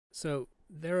So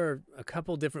there are a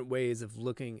couple different ways of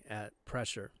looking at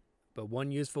pressure, but one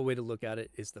useful way to look at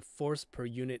it is the force per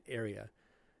unit area.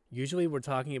 Usually we're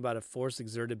talking about a force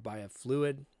exerted by a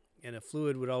fluid, and a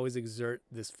fluid would always exert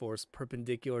this force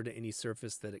perpendicular to any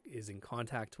surface that it is in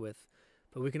contact with.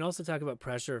 But we can also talk about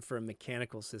pressure for a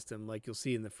mechanical system, like you'll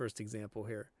see in the first example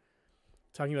here.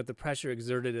 Talking about the pressure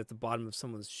exerted at the bottom of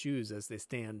someone's shoes as they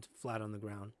stand flat on the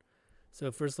ground.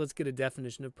 So first, let's get a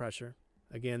definition of pressure.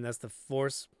 Again, that's the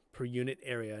force per unit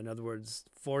area. In other words,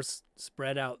 force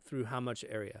spread out through how much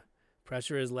area.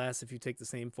 Pressure is less if you take the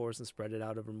same force and spread it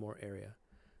out over more area.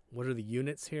 What are the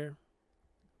units here?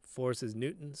 Force is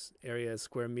newtons, area is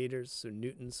square meters, so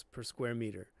newtons per square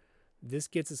meter. This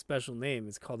gets a special name.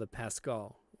 It's called a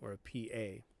Pascal, or a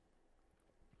PA.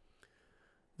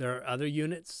 There are other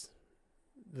units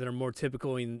that are more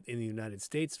typical in the United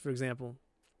States, for example.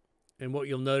 And what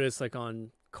you'll notice, like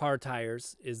on car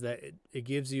tires, is that it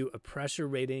gives you a pressure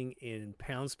rating in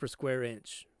pounds per square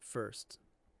inch first.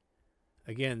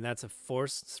 Again, that's a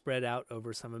force spread out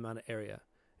over some amount of area.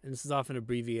 And this is often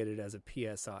abbreviated as a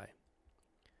PSI.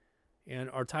 And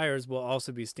our tires will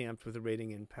also be stamped with a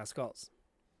rating in Pascals.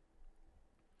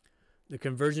 The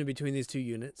conversion between these two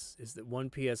units is that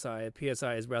one PSI, a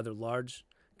PSI is rather large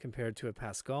compared to a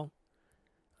Pascal.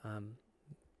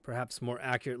 Perhaps more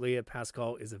accurately, a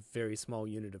Pascal is a very small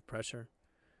unit of pressure.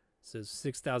 So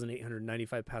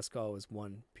 6,895 Pascal is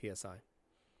 1 PSI.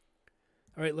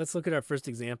 All right, let's look at our first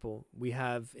example. We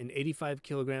have an 85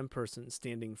 kilogram person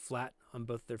standing flat on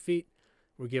both their feet.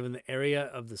 We're given the area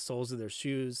of the soles of their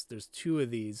shoes. There's 2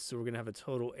 of these, so we're going to have a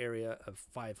total area of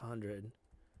 500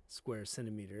 square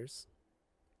centimeters.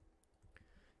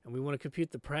 And we want to compute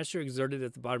the pressure exerted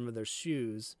at the bottom of their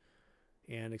shoes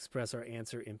and express our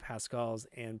answer in Pascals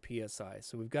and PSI.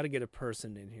 So we've got to get a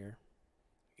person in here.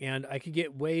 And I could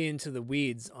get way into the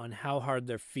weeds on how hard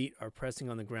their feet are pressing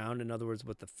on the ground, in other words,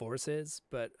 what the force is,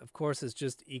 but of course it's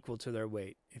just equal to their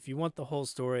weight. If you want the whole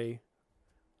story,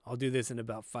 I'll do this in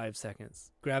about 5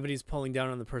 seconds. Gravity is pulling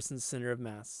down on the person's center of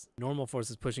mass. Normal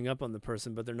force is pushing up on the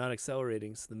person, but they're not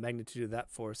accelerating, so the magnitude of that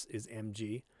force is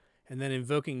mg. And then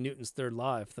invoking Newton's third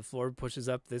law, if the floor pushes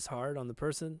up this hard on the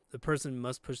person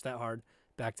must push that hard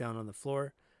back down on the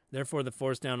floor. Therefore, the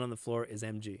force down on the floor is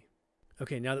mg.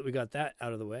 Okay, now that we got that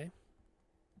out of the way,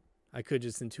 I could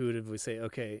just intuitively say,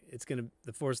 okay,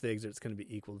 the force they exert is going to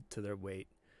be equal to their weight.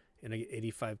 And I get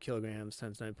 85 kilograms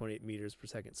times 9.8 meters per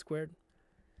second squared.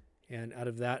 And out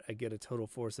of that, I get a total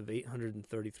force of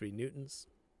 833 newtons.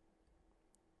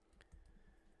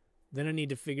 Then I need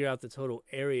to figure out the total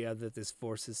area that this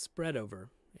force is spread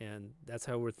over. And that's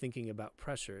how we're thinking about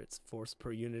pressure. It's force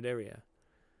per unit area.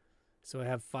 So I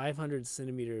have 500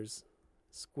 centimeters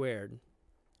squared.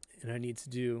 And I need to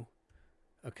do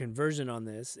a conversion on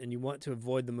this, and you want to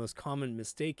avoid the most common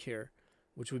mistake here,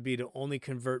 which would be to only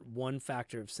convert one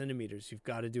factor of centimeters. You've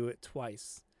got to do it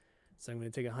twice. So I'm going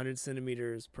to take 100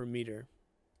 centimeters per meter,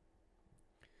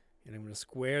 and I'm going to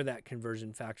square that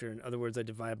conversion factor. In other words, I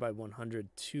divide by 100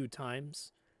 2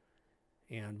 times,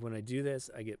 and when I do this,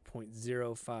 I get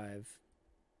 0.05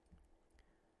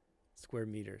 square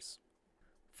meters.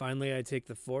 Finally, I take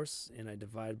the force, and I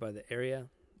divide by the area,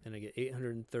 and I get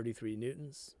 833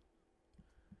 newtons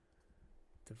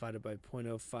divided by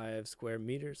 0.05 square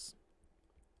meters.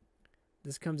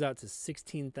 This comes out to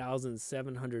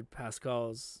 16,700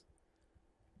 pascals,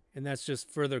 and that's just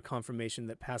further confirmation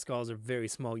that pascals are very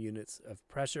small units of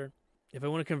pressure. If I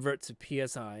want to convert to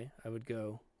PSI, I would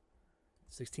go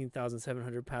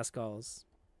 16,700 pascals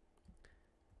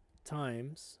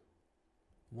times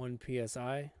 1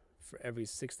 PSI for every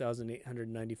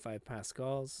 6,895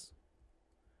 pascals.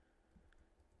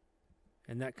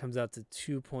 And that comes out to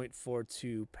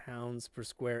 2.42 pounds per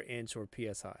square inch, or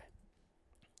PSI.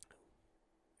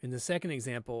 In the second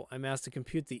example, I'm asked to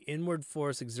compute the inward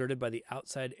force exerted by the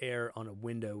outside air on a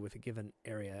window with a given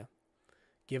area,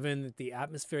 given that the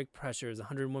atmospheric pressure is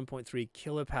 101.3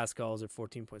 kilopascals, or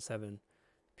 14.7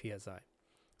 PSI.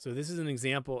 So this is an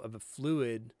example of a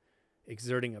fluid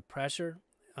exerting a pressure,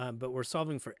 but we're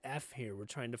solving for F here. We're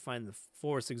trying to find the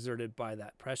force exerted by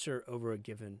that pressure over a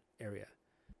given area.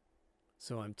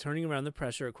 So I'm turning around the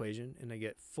pressure equation, and I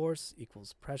get force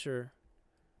equals pressure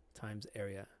times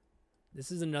area. This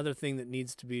is another thing that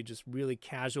needs to be just really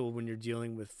casual when you're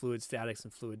dealing with fluid statics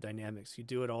and fluid dynamics. You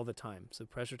do it all the time. So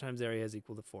pressure times area is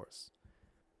equal to force.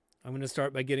 I'm going to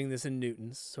start by getting this in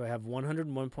newtons. So I have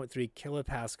 101.3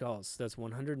 kilopascals. So that's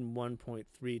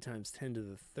 101.3 times 10 to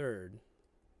the third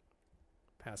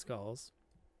pascals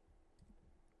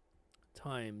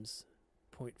times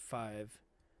 0.5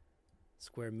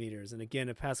 square meters. And again,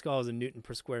 a Pascal is a Newton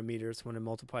per square meter, so when I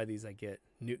multiply these, I get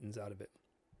newtons out of it.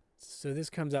 So this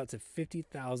comes out to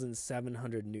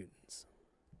 50,700 newtons.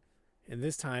 And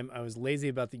this time I was lazy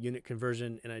about the unit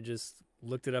conversion and I just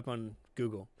looked it up on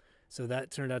Google. So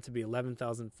that turned out to be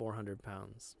 11,400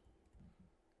 pounds.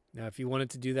 Now, if you wanted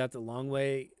to do that the long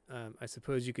way, I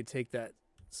suppose you could take that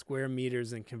square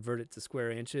meters and convert it to square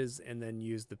inches and then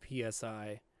use the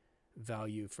PSI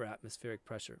value for atmospheric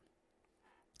pressure.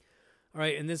 All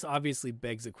right, and this obviously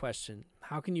begs a question.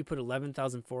 How can you put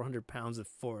 11,400 pounds of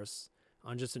force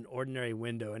on just an ordinary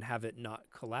window and have it not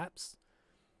collapse?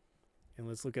 And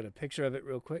let's look at a picture of it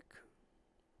real quick.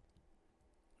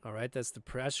 All right, that's the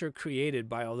pressure created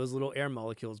by all those little air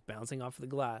molecules bouncing off the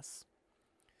glass.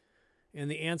 And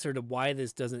the answer to why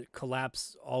this doesn't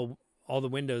collapse all the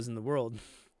windows in the world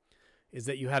is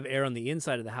that you have air on the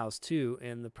inside of the house too,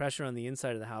 and the pressure on the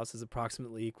inside of the house is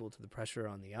approximately equal to the pressure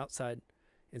on the outside.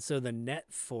 And so the net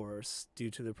force due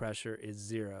to the pressure is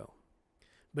 0.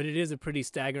 But it is a pretty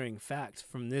staggering fact.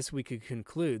 From this, we could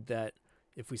conclude that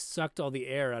if we sucked all the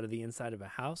air out of the inside of a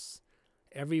house,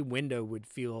 every window would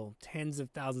feel tens of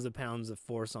thousands of pounds of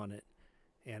force on it.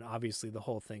 And obviously the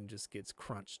whole thing just gets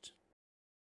crunched.